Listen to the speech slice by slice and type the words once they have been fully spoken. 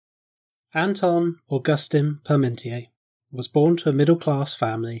Anton Augustin Parmentier was born to a middle-class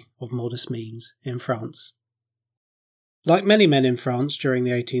family of modest means in France. Like many men in France during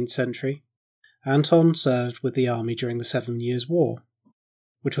the 18th century, Anton served with the army during the 7 Years' War,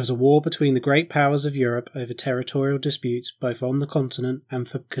 which was a war between the great powers of Europe over territorial disputes both on the continent and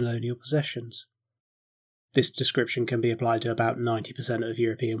for colonial possessions. This description can be applied to about 90% of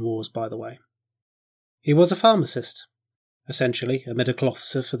European wars, by the way. He was a pharmacist, essentially a medical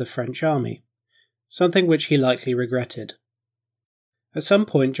officer for the French army, something which he likely regretted. At some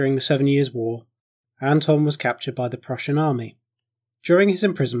point during the 7 Years' War, Anton was captured by the Prussian army. During his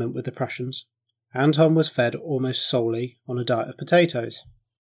imprisonment with the Prussians, Anton was fed almost solely on a diet of potatoes.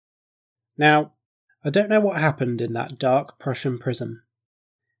 Now, I don't know what happened in that dark Prussian prison.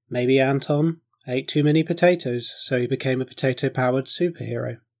 Maybe Anton ate too many potatoes, so he became a potato-powered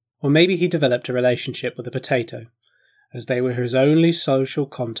superhero. Or maybe he developed a relationship with a potato, as they were his only social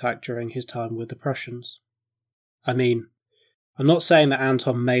contact during his time with the Prussians. I mean, I'm not saying that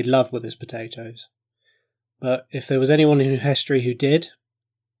Anton made love with his potatoes, but if there was anyone in history who did,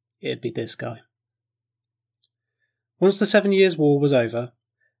 it'd be this guy. Once the 7 Years' War was over,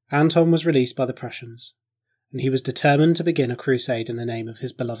 Anton was released by the Prussians, and he was determined to begin a crusade in the name of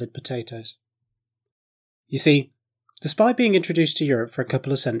his beloved potatoes. You see, despite being introduced to Europe for a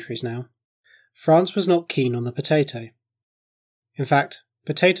couple of centuries now, France was not keen on the potato. In fact,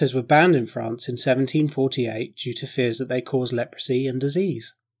 potatoes were banned in France in 1748 due to fears that they caused leprosy and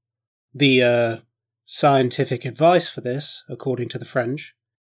disease. The scientific advice for this, according to the French,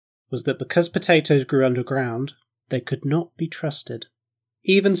 was that because potatoes grew underground, they could not be trusted.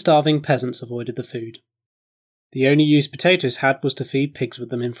 Even starving peasants avoided the food. The only use potatoes had was to feed pigs with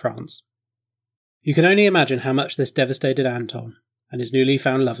them in France. You can only imagine how much this devastated Anton and his newly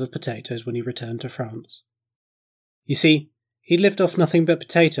found love of potatoes when he returned to France. You see, he'd lived off nothing but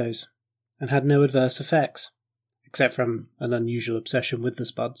potatoes and had no adverse effects, except from an unusual obsession with the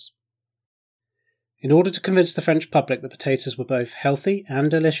spuds. In order to convince the French public that potatoes were both healthy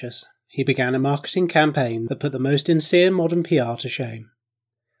and delicious, he began a marketing campaign that put the most sincere modern PR to shame.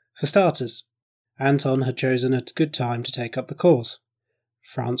 For starters, Anton had chosen a good time to take up the cause.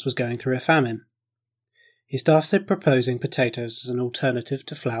 France was going through a famine. He started proposing potatoes as an alternative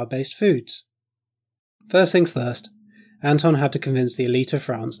to flour-based foods. First things first, Anton had to convince the elite of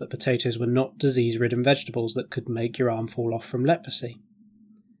France that potatoes were not disease-ridden vegetables that could make your arm fall off from leprosy.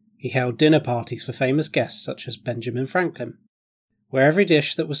 He held dinner parties for famous guests such as Benjamin Franklin, where every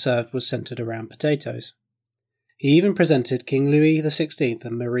dish that was served was centred around potatoes. He even presented King Louis XVI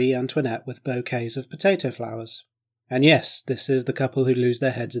and Marie Antoinette with bouquets of potato flowers. And yes, this is the couple who lose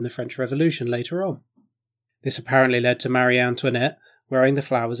their heads in the French Revolution later on. This apparently led to Marie Antoinette wearing the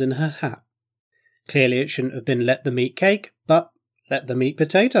flowers in her hat. Clearly it shouldn't have been let them eat cake, but let them eat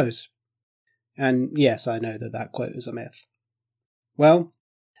potatoes. And yes, I know that quote is a myth. Well,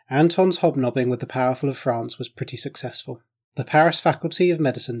 Anton's hobnobbing with the powerful of France was pretty successful. The Paris Faculty of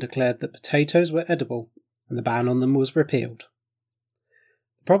Medicine declared that potatoes were edible, and the ban on them was repealed.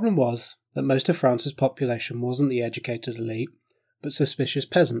 The problem was that most of France's population wasn't the educated elite, but suspicious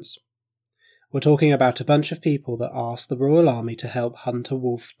peasants. We're talking about a bunch of people that asked the Royal Army to help hunt a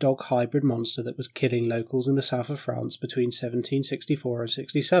wolf-dog hybrid monster that was killing locals in the south of France between 1764 and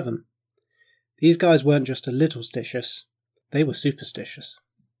 67. These guys weren't just a little stitious, they were superstitious.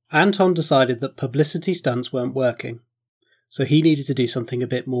 Anton decided that publicity stunts weren't working, so he needed to do something a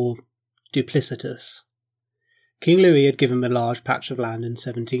bit more duplicitous. King Louis had given him a large patch of land in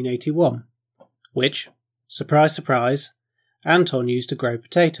 1781, which, surprise surprise, Anton used to grow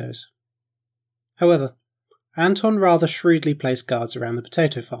potatoes. However, Anton rather shrewdly placed guards around the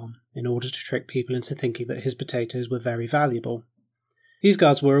potato farm in order to trick people into thinking that his potatoes were very valuable. These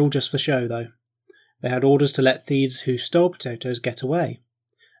guards were all just for show, though. They had orders to let thieves who stole potatoes get away.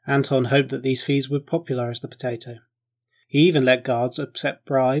 Anton hoped that these thieves would popularise the potato. He even let guards accept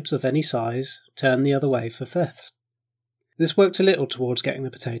bribes of any size, turn the other way for thefts. This worked a little towards getting the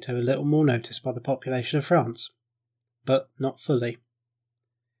potato a little more noticed by the population of France, but not fully.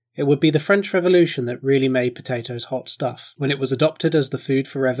 It would be the French Revolution that really made potatoes hot stuff, when it was adopted as the food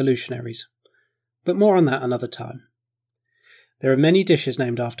for revolutionaries. But more on that another time. There are many dishes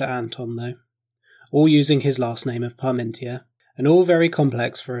named after Anton, though, all using his last name of Parmentier, and all very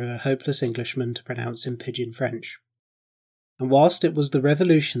complex for a hopeless Englishman to pronounce in pidgin French. And whilst it was the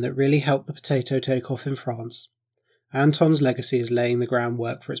revolution that really helped the potato take off in France, Anton's legacy is laying the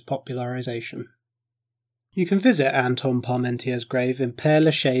groundwork for its popularisation. You can visit Anton Parmentier's grave in Père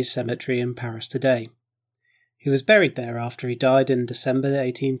Lachaise Cemetery in Paris today. He was buried there after he died in December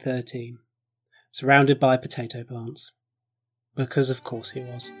 1813, surrounded by potato plants. Because of course he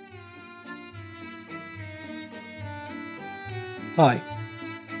was. Hi,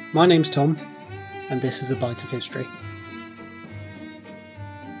 my name's Tom, and this is A Bite of History.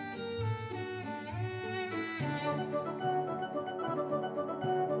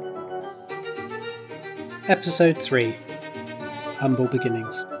 Episode 3, Humble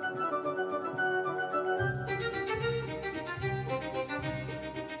Beginnings.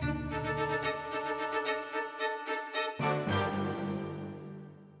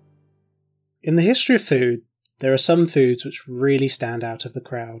 In the history of food, there are some foods which really stand out of the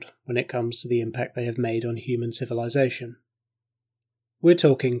crowd when it comes to the impact they have made on human civilization. We're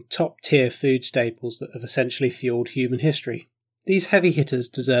talking top-tier food staples that have essentially fueled human history. These heavy hitters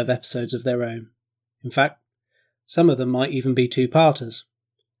deserve episodes of their own. In fact, some of them might even be two-parters.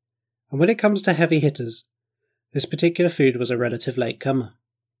 And when it comes to heavy hitters, this particular food was a relative latecomer.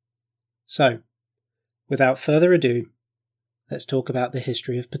 So, without further ado, let's talk about the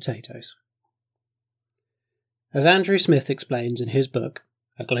history of potatoes. As Andrew Smith explains in his book,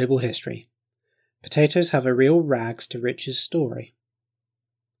 A Global History, potatoes have a real rags to riches story.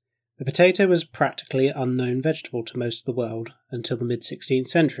 The potato was practically an unknown vegetable to most of the world until the mid-16th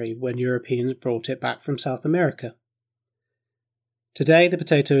century, when Europeans brought it back from South America. Today, the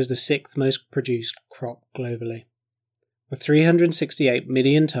potato is the sixth most produced crop globally, with 368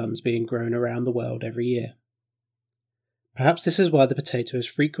 million tonnes being grown around the world every year. Perhaps this is why the potato is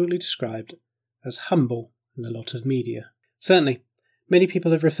frequently described as humble in a lot of media. Certainly, many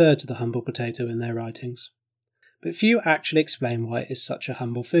people have referred to the humble potato in their writings, but few actually explain why it is such a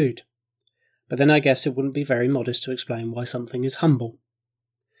humble food. But then I guess it wouldn't be very modest to explain why something is humble.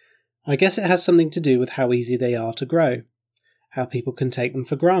 I guess it has something to do with how easy they are to grow, how people can take them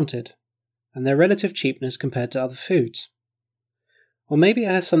for granted, and their relative cheapness compared to other foods. Or maybe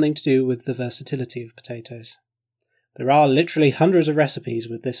it has something to do with the versatility of potatoes. There are literally hundreds of recipes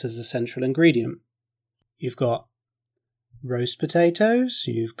with this as a central ingredient. You've got roast potatoes,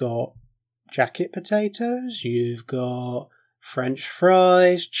 you've got jacket potatoes, you've got French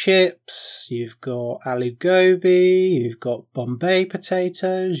fries, chips, you've got aloo gobi, you've got Bombay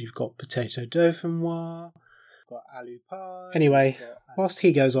potatoes, you've got potato dauphinoise, got aloo pie. Anyway, whilst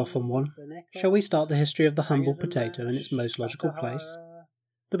he goes off on one, shall we start the history of the humble potato in its most logical place?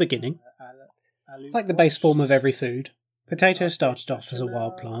 The beginning. Like the base form of every food, potatoes started off as a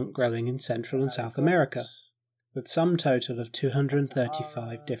wild plant growing in Central and South America, with some total of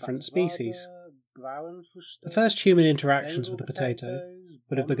 235 different species. The first human interactions with the potato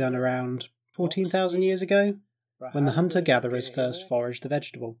would have begun around 14,000 years ago, when the hunter-gatherers first foraged the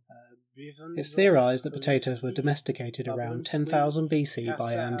vegetable. It's theorized that potatoes were domesticated around 10,000 BC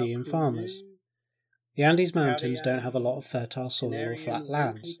by Andean farmers. The Andes Mountains don't have a lot of fertile soil or flat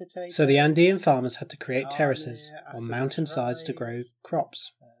lands, so the Andean farmers had to create terraces on mountain sides to grow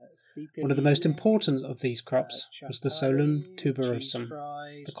crops. One of the most important of these crops was the Solum tuberosum,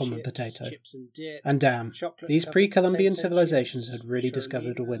 the common potato. And damn, these pre-Columbian civilizations had really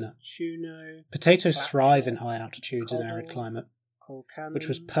discovered a winner. Potatoes thrive in high altitudes and arid climate, which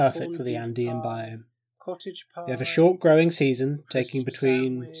was perfect for the Andean biome. They have a short growing season, taking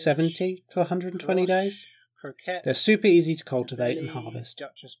between 70 to 120 days. They're super easy to cultivate and harvest.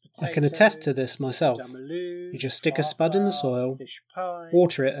 I can attest to this myself. You just stick a spud in the soil,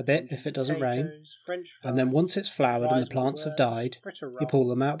 water it a bit if it doesn't rain, and then once it's flowered and the plants have died, you pull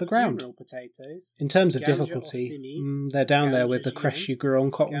them out of the ground. In terms of difficulty, they're down there with the cress you grew on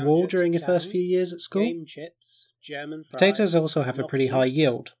cotton wool during your first few years at school. Potatoes also have a pretty high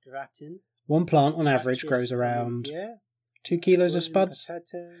yield. One plant on average grows around 2 kilos of spuds.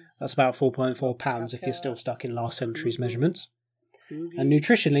 That's about 4.4 pounds if you're still stuck in last century's measurements. And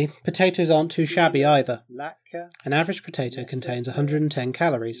nutritionally, potatoes aren't too shabby either. An average potato contains 110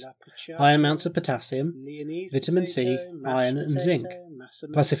 calories, high amounts of potassium, vitamin C, iron and zinc.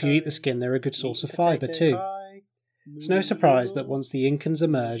 Plus if you eat the skin, they're a good source of fibre too. It's no surprise that once the Incans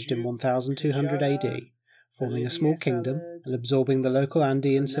emerged in 1200 AD, forming a small kingdom and absorbing the local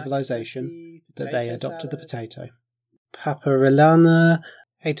Andean civilization, that they adopted the potato. Paparillana.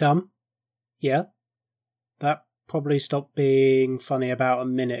 Hey Tom? Yeah? That probably stopped being funny about a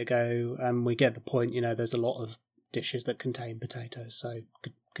minute ago, and we get the point, there's a lot of dishes that contain potatoes, so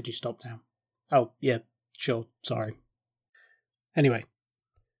could you stop now? Oh, yeah, sure, sorry. Anyway,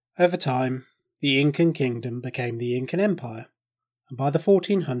 over time, the Incan kingdom became the Incan Empire, and by the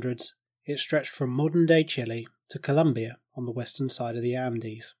 1400s, it stretched from modern-day Chile to Colombia on the western side of the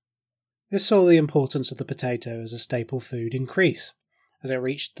Andes. This saw the importance of the potato as a staple food increase, as it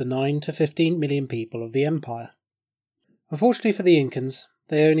reached the 9 to 15 million people of the empire. Unfortunately for the Incans,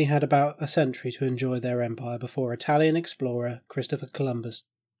 they only had about a century to enjoy their empire before Italian explorer Christopher Columbus,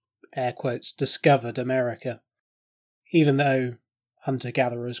 air quotes, discovered America. Even though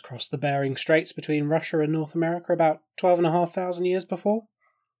hunter-gatherers crossed the Bering Straits between Russia and North America about 12,500 years before.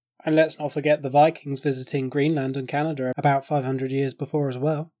 And let's not forget the Vikings visiting Greenland and Canada about 500 years before as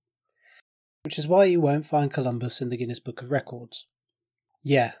well. Which is why you won't find Columbus in the Guinness Book of Records.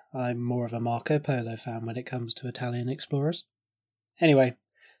 Yeah, I'm more of a Marco Polo fan when it comes to Italian explorers. Anyway,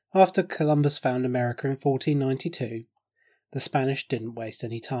 after Columbus found America in 1492, the Spanish didn't waste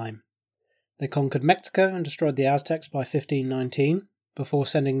any time. They conquered Mexico and destroyed the Aztecs by 1519, before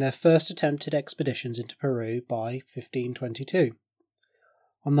sending their first attempted expeditions into Peru by 1522.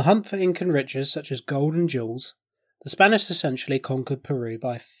 On the hunt for Incan riches such as gold and jewels, the Spanish essentially conquered Peru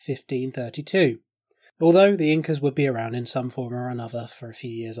by 1532, although the Incas would be around in some form or another for a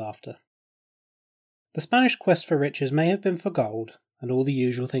few years after. The Spanish quest for riches may have been for gold, and all the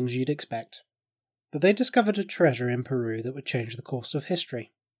usual things you'd expect, but they discovered a treasure in Peru that would change the course of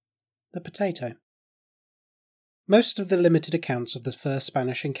history: the potato. Most of the limited accounts of the first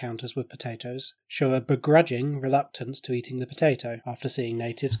Spanish encounters with potatoes show a begrudging reluctance to eating the potato after seeing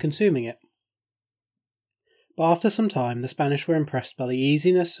natives consuming it. But after some time, the Spanish were impressed by the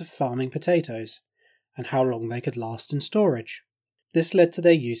easiness of farming potatoes, and how long they could last in storage. This led to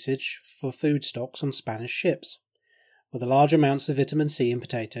their usage for food stocks on Spanish ships, where the large amounts of vitamin C in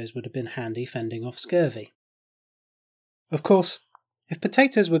potatoes would have been handy fending off scurvy. Of course, if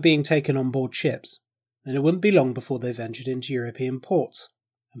potatoes were being taken on board ships, then it wouldn't be long before they ventured into European ports,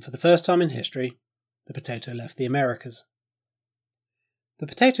 and for the first time in history, the potato left the Americas. The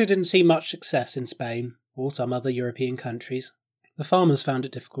potato didn't see much success in Spain or some other European countries. The farmers found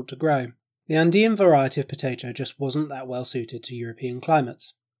it difficult to grow. The Andean variety of potato just wasn't that well suited to European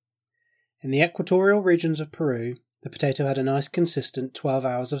climates. In the equatorial regions of Peru, the potato had a nice consistent 12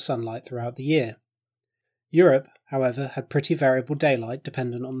 hours of sunlight throughout the year. Europe, however, had pretty variable daylight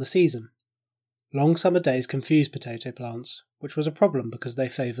dependent on the season. Long summer days confused potato plants, which was a problem because they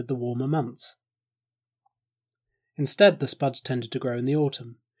favoured the warmer months. Instead, the spuds tended to grow in the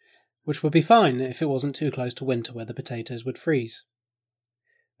autumn, which would be fine if it wasn't too close to winter where the potatoes would freeze.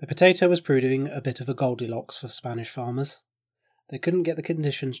 The potato was proving a bit of a Goldilocks for Spanish farmers. They couldn't get the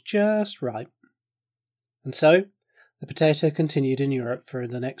conditions just right. And so, the potato continued in Europe for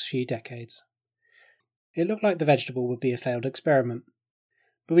the next few decades. It looked like the vegetable would be a failed experiment,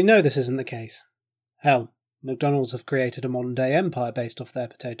 but we know this isn't the case. Hell, McDonald's have created a modern-day empire based off their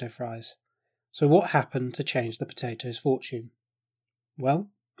potato fries. So what happened to change the potato's fortune? Well,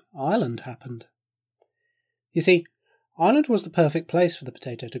 Ireland happened. You see, Ireland was the perfect place for the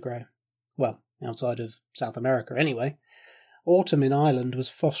potato to grow. Well, outside of South America anyway. Autumn in Ireland was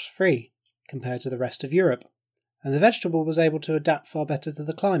frost-free compared to the rest of Europe, and the vegetable was able to adapt far better to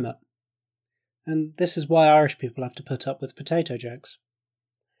the climate. And this is why Irish people have to put up with potato jokes.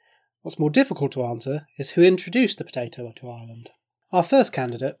 What's more difficult to answer is who introduced the potato to Ireland. Our first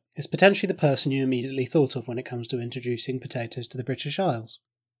candidate is potentially the person you immediately thought of when it comes to introducing potatoes to the British Isles,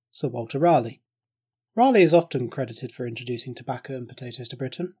 Sir Walter Raleigh. Raleigh is often credited for introducing tobacco and potatoes to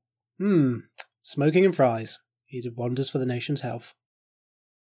Britain. Smoking and fries. He did wonders for the nation's health.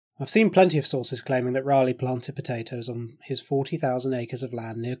 I've seen plenty of sources claiming that Raleigh planted potatoes on his 40,000 acres of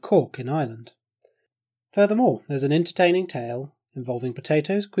land near Cork in Ireland. Furthermore, there's an entertaining tale involving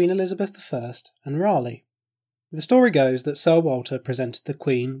potatoes, Queen Elizabeth I, and Raleigh. The story goes that Sir Walter presented the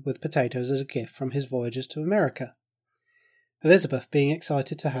Queen with potatoes as a gift from his voyages to America. Elizabeth, being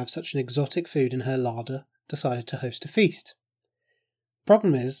excited to have such an exotic food in her larder, decided to host a feast. The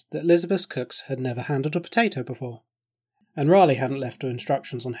problem is that Elizabeth's cooks had never handled a potato before, and Raleigh hadn't left her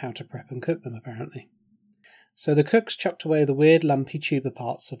instructions on how to prep and cook them apparently. So the cooks chucked away the weird lumpy tuber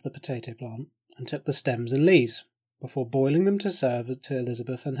parts of the potato plant and took the stems and leaves, before boiling them to serve to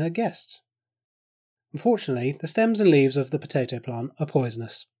Elizabeth and her guests. Unfortunately, the stems and leaves of the potato plant are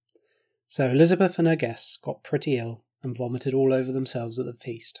poisonous, so Elizabeth and her guests got pretty ill and vomited all over themselves at the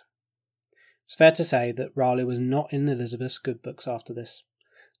feast. It's fair to say that Raleigh was not in Elizabeth's good books after this,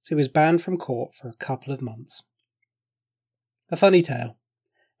 so he was banned from court for a couple of months. A funny tale,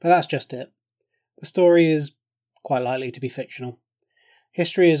 but that's just it. The story is quite likely to be fictional.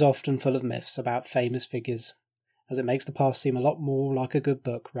 History is often full of myths about famous figures, as it makes the past seem a lot more like a good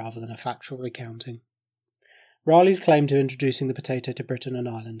book rather than a factual recounting. Raleigh's claim to introducing the potato to Britain and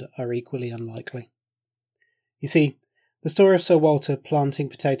Ireland are equally unlikely. You see, the story of Sir Walter planting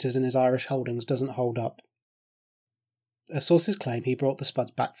potatoes in his Irish holdings doesn't hold up. As sources claim he brought the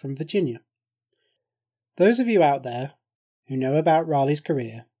spuds back from Virginia. Those of you out there who know about Raleigh's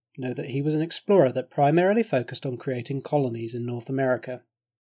career know that he was an explorer that primarily focused on creating colonies in North America,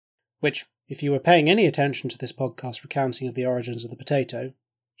 which, if you were paying any attention to this podcast recounting of the origins of the potato,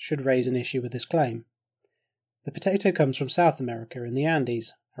 should raise an issue with this claim. The potato comes from South America in the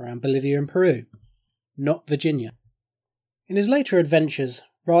Andes, around Bolivia and Peru, not Virginia. In his later adventures,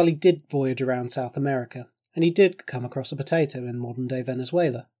 Raleigh did voyage around South America, and he did come across a potato in modern-day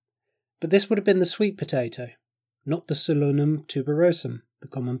Venezuela. But this would have been the sweet potato, not the Solanum tuberosum, the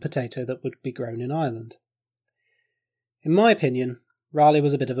common potato that would be grown in Ireland. In my opinion, Raleigh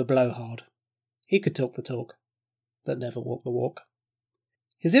was a bit of a blowhard. He could talk the talk, but never walk the walk.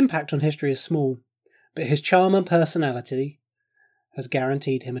 His impact on history is small, but his charm and personality has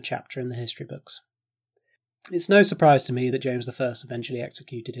guaranteed him a chapter in the history books. It's no surprise to me that James I eventually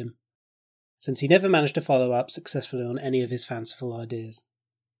executed him, since he never managed to follow up successfully on any of his fanciful ideas.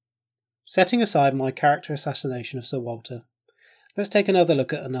 Setting aside my character assassination of Sir Walter, let's take another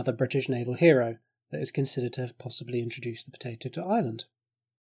look at another British naval hero that is considered to have possibly introduced the potato to Ireland.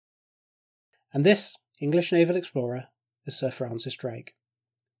 And this English naval explorer is Sir Francis Drake.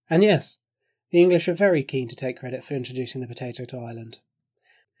 And yes, the English are very keen to take credit for introducing the potato to Ireland,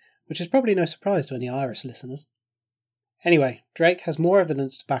 which is probably no surprise to any Irish listeners. Anyway, Drake has more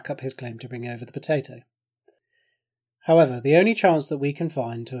evidence to back up his claim to bring over the potato. However, the only chance that we can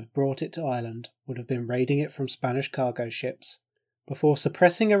find to have brought it to Ireland would have been raiding it from Spanish cargo ships before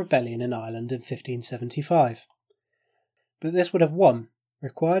suppressing a rebellion in Ireland in 1575. But this would have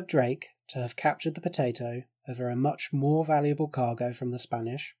required Drake to have captured the potato over a much more valuable cargo from the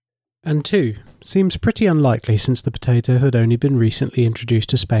Spanish, and 2, seems pretty unlikely since the potato had only been recently introduced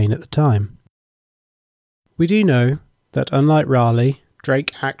to Spain at the time. We do know that, unlike Raleigh,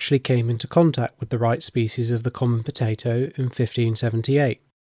 Drake actually came into contact with the right species of the common potato in 1578,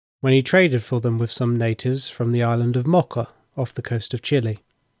 when he traded for them with some natives from the island of Mocha off the coast of Chile.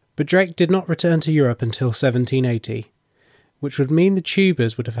 But Drake did not return to Europe until 1780, which would mean the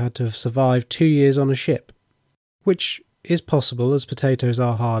tubers would have had to have survived 2 years on a ship, which is possible as potatoes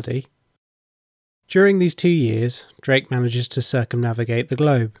are hardy. During these 2 years, Drake manages to circumnavigate the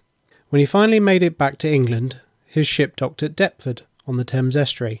globe. When he finally made it back to England, his ship docked at Deptford on the Thames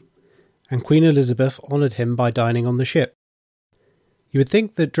estuary, and Queen Elizabeth honoured him by dining on the ship. You would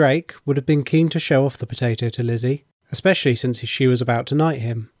think that Drake would have been keen to show off the potato to Lizzie, especially since she was about to knight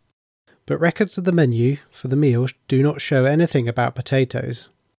him. But records of the menu for the meal do not show anything about potatoes.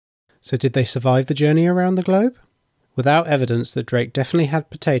 So did they survive the journey around the globe? Without evidence that Drake definitely had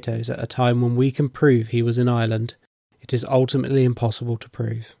potatoes at a time when we can prove he was in Ireland, it is ultimately impossible to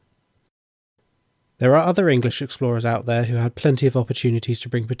prove. There are other English explorers out there who had plenty of opportunities to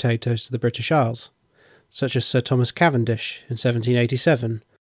bring potatoes to the British Isles, such as Sir Thomas Cavendish in 1787,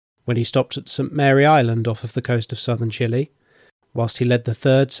 when he stopped at St Mary Island off of the coast of southern Chile, whilst he led the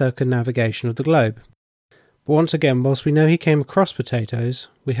third circumnavigation of the globe. But once again, whilst we know he came across potatoes,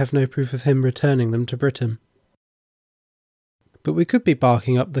 we have no proof of him returning them to Britain. But we could be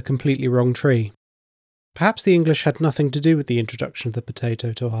barking up the completely wrong tree. Perhaps the English had nothing to do with the introduction of the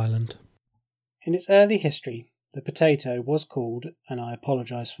potato to Ireland. In its early history, the potato was called, and I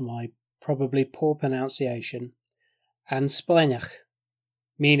apologise for my probably poor pronunciation, an Spaniach,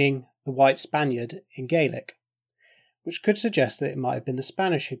 meaning the white Spaniard in Gaelic, which could suggest that it might have been the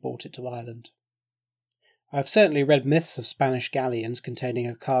Spanish who brought it to Ireland. I have certainly read myths of Spanish galleons containing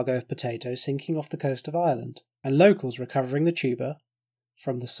a cargo of potatoes sinking off the coast of Ireland, and locals recovering the tuber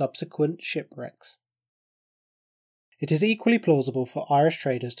from the subsequent shipwrecks. It is equally plausible for Irish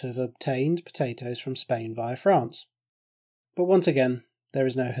traders to have obtained potatoes from Spain via France, but once again, there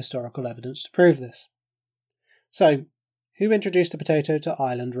is no historical evidence to prove this. So, who introduced the potato to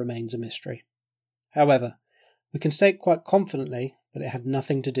Ireland remains a mystery. However, we can state quite confidently that it had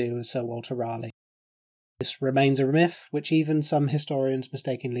nothing to do with Sir Walter Raleigh. This remains a myth which even some historians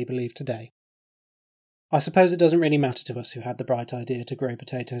mistakenly believe today. I suppose it doesn't really matter to us who had the bright idea to grow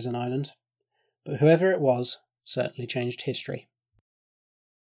potatoes in Ireland, but whoever it was certainly changed history.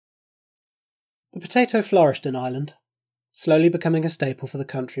 The potato flourished in Ireland, slowly becoming a staple for the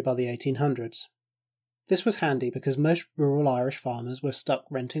country by the 1800s. This was handy because most rural Irish farmers were stuck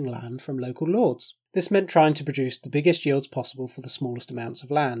renting land from local lords. This meant trying to produce the biggest yields possible for the smallest amounts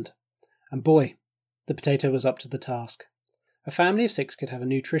of land. And boy, the potato was up to the task. A family of 6 could have a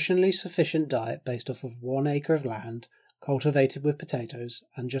nutritionally sufficient diet based off of 1 acre of land cultivated with potatoes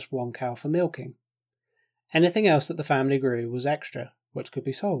and just 1 cow for milking. Anything else that the family grew was extra, which could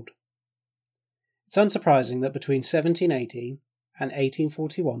be sold. It's unsurprising that between 1718 and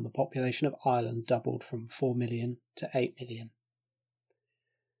 1841 the population of Ireland doubled from 4 million to 8 million.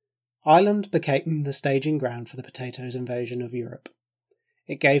 Ireland became the staging ground for the potato's invasion of Europe.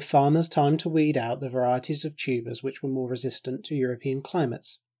 It gave farmers time to weed out the varieties of tubers which were more resistant to European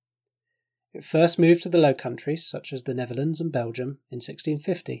climates. It first moved to the Low Countries, such as the Netherlands and Belgium, in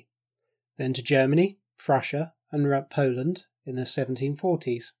 1650, then to Germany, Prussia and Poland in the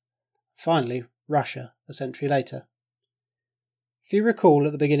 1740s. Finally, Russia a century later. If you recall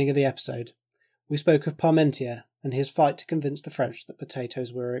at the beginning of the episode, we spoke of Parmentier and his fight to convince the French that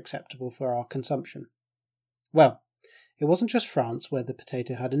potatoes were acceptable for our consumption. Well, it wasn't just France where the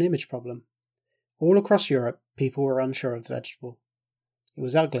potato had an image problem. All across Europe, people were unsure of the vegetable. It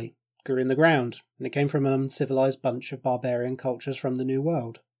was ugly, grew in the ground, and it came from an uncivilized bunch of barbarian cultures from the New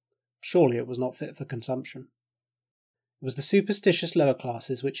World. Surely it was not fit for consumption. It was the superstitious lower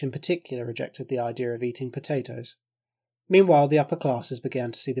classes which in particular rejected the idea of eating potatoes. Meanwhile, the upper classes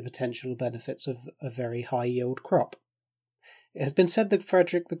began to see the potential benefits of a very high-yield crop. It has been said that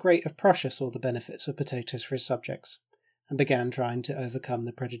Frederick the Great of Prussia saw the benefits of potatoes for his subjects, and began trying to overcome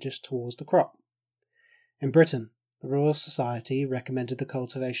the prejudice towards the crop. In Britain, the Royal Society recommended the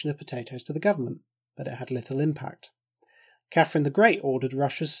cultivation of potatoes to the government, but it had little impact. Catherine the Great ordered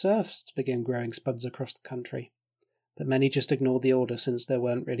Russia's serfs to begin growing spuds across the country, but many just ignored the order since there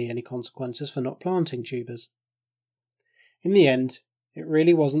weren't really any consequences for not planting tubers. In the end, it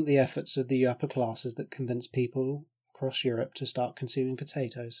really wasn't the efforts of the upper classes that convinced people across Europe to start consuming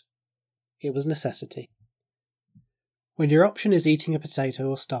potatoes. It was necessity. When your option is eating a potato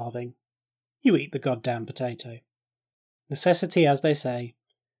or starving, you eat the goddamn potato. Necessity, as they say,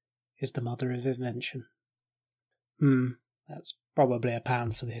 is the mother of invention. That's probably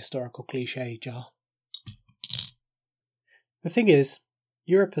 £1 for the historical cliché jar. The thing is,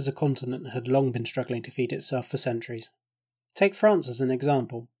 Europe as a continent had long been struggling to feed itself for centuries. Take France as an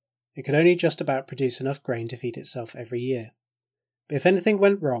example. It could only just about produce enough grain to feed itself every year. But if anything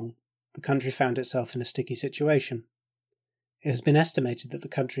went wrong, the country found itself in a sticky situation. It has been estimated that the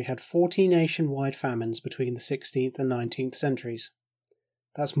country had 40 nationwide famines between the 16th and 19th centuries.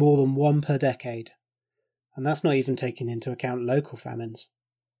 That's more than one per decade, and that's not even taking into account local famines.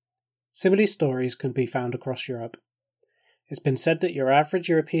 Similar stories can be found across Europe. It's been said that your average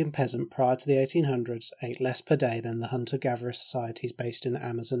European peasant prior to the 1800s ate less per day than the hunter-gatherer societies based in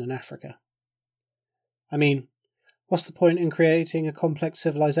Amazon and Africa. I mean, what's the point in creating a complex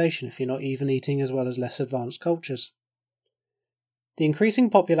civilization if you're not even eating as well as less advanced cultures? The increasing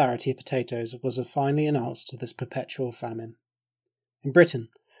popularity of potatoes was finally an answer to this perpetual famine. In Britain,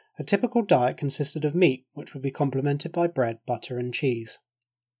 a typical diet consisted of meat, which would be complemented by bread, butter and cheese.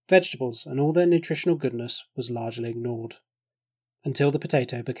 Vegetables and all their nutritional goodness was largely ignored. Until the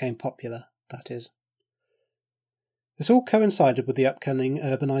potato became popular, that is. This all coincided with the upcoming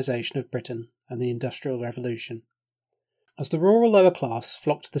urbanisation of Britain and the Industrial Revolution. As the rural lower class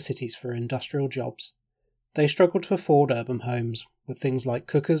flocked to the cities for industrial jobs, they struggled to afford urban homes with things like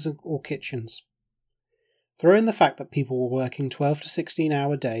cookers or kitchens. Throw in the fact that people were working 12 to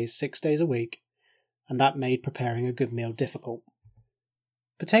 16-hour days 6 days a week, and that made preparing a good meal difficult.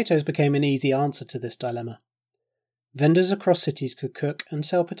 Potatoes became an easy answer to this dilemma. Vendors across cities could cook and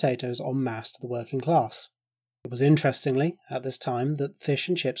sell potatoes en masse to the working class. It was interestingly at this time that fish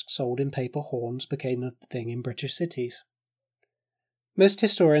and chips sold in paper horns became a thing in British cities. Most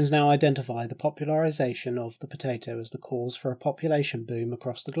historians now identify the popularisation of the potato as the cause for a population boom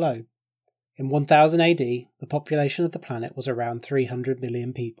across the globe. In 1000 AD, the population of the planet was around 300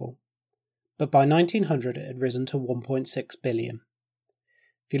 million people, but by 1900 it had risen to 1.6 billion.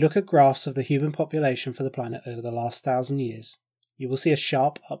 If you look at graphs of the human population for the planet over the last 1,000 years, you will see a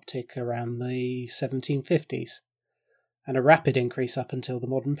sharp uptick around the 1750s, and a rapid increase up until the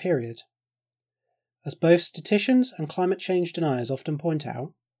modern period. As both statisticians and climate change deniers often point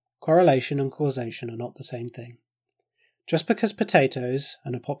out, correlation and causation are not the same thing. Just because potatoes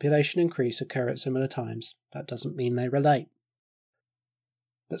and a population increase occur at similar times, that doesn't mean they relate.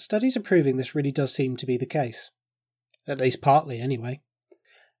 But studies are proving this really does seem to be the case. At least partly, anyway.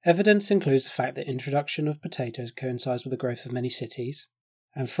 Evidence includes the fact that introduction of potatoes coincides with the growth of many cities,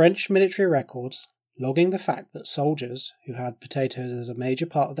 and French military records logging the fact that soldiers who had potatoes as a major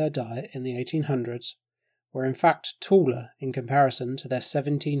part of their diet in the 1800s were in fact taller in comparison to their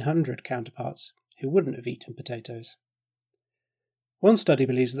 1700 counterparts who wouldn't have eaten potatoes. One study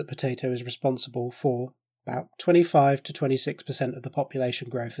believes that potato is responsible for about 25 to 26% of the population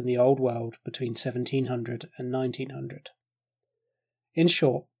growth in the Old World between 1700 and 1900. In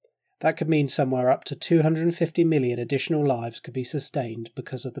short, that could mean somewhere up to 250 million additional lives could be sustained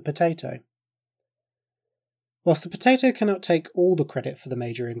because of the potato. Whilst the potato cannot take all the credit for the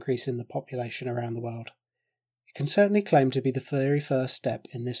major increase in the population around the world, it can certainly claim to be the very first step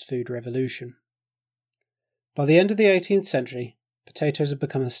in this food revolution. By the end of the 18th century, potatoes had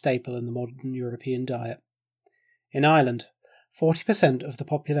become a staple in the modern European diet. In Ireland, 40% of the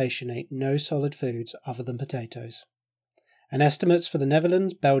population ate no solid foods other than potatoes, and estimates for the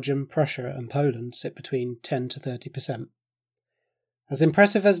Netherlands, Belgium, Prussia and Poland sit between 10 to 30%. As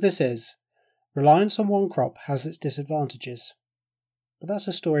impressive as this is, reliance on one crop has its disadvantages, but that's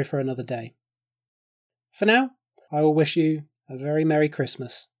a story for another day. For now, I will wish you a very Merry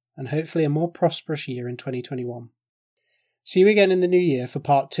Christmas and hopefully a more prosperous year in 2021. See you again in the new year for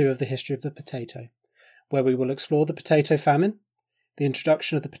part 2 of the history of the potato, where we will explore the potato famine, the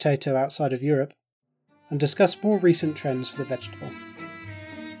introduction of the potato outside of Europe, and discuss more recent trends for the vegetable.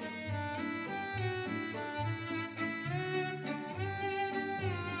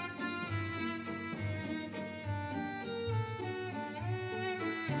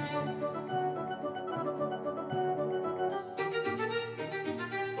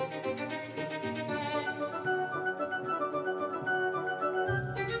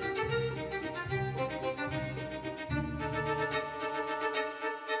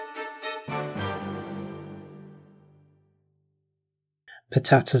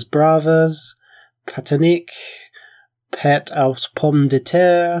 Patatas bravas, patanik, pet aus pomme de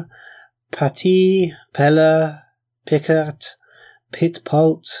terre, pâtis, pelle, piquart, pit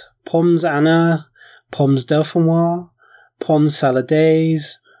palt, pommes anna, pommes dauphinoise, pommes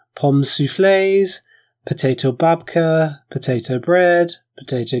salades, pommes soufflées, potato babka, potato bread,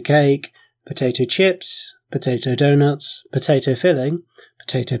 potato cake, potato chips, potato donuts, potato filling,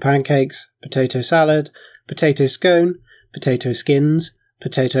 potato pancakes, potato salad, potato scone, potato skins,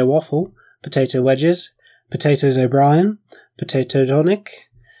 potato waffle, potato wedges, potatoes O'Brien, potato tonic,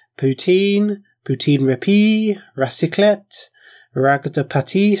 poutine, poutine râpée, raclette, rague de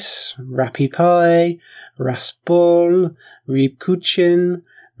pâtis, râpé pie, raspboll, riebkuchen,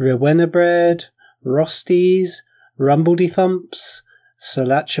 rowena bread, rosties, rumbledy thumps,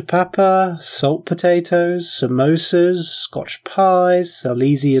 salachapapa, salt potatoes, samosas, Scotch pies,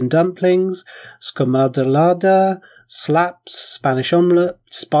 Silesian dumplings, scomadalada, slaps, Spanish omelette,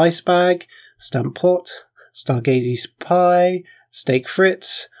 spice bag, stampot, stargazy pie, steak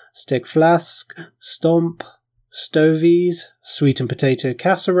frites, steak flask, stomp, stovies, sweet and potato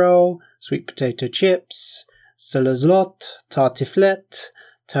casserole, sweet potato chips, salazlot, tartiflette,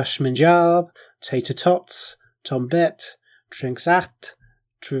 tache manjab, tater tots, tombette, trinxat,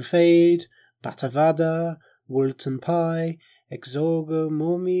 truffade, batavada, Woolton pie, exorgo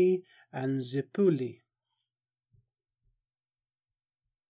momi, and zipuli.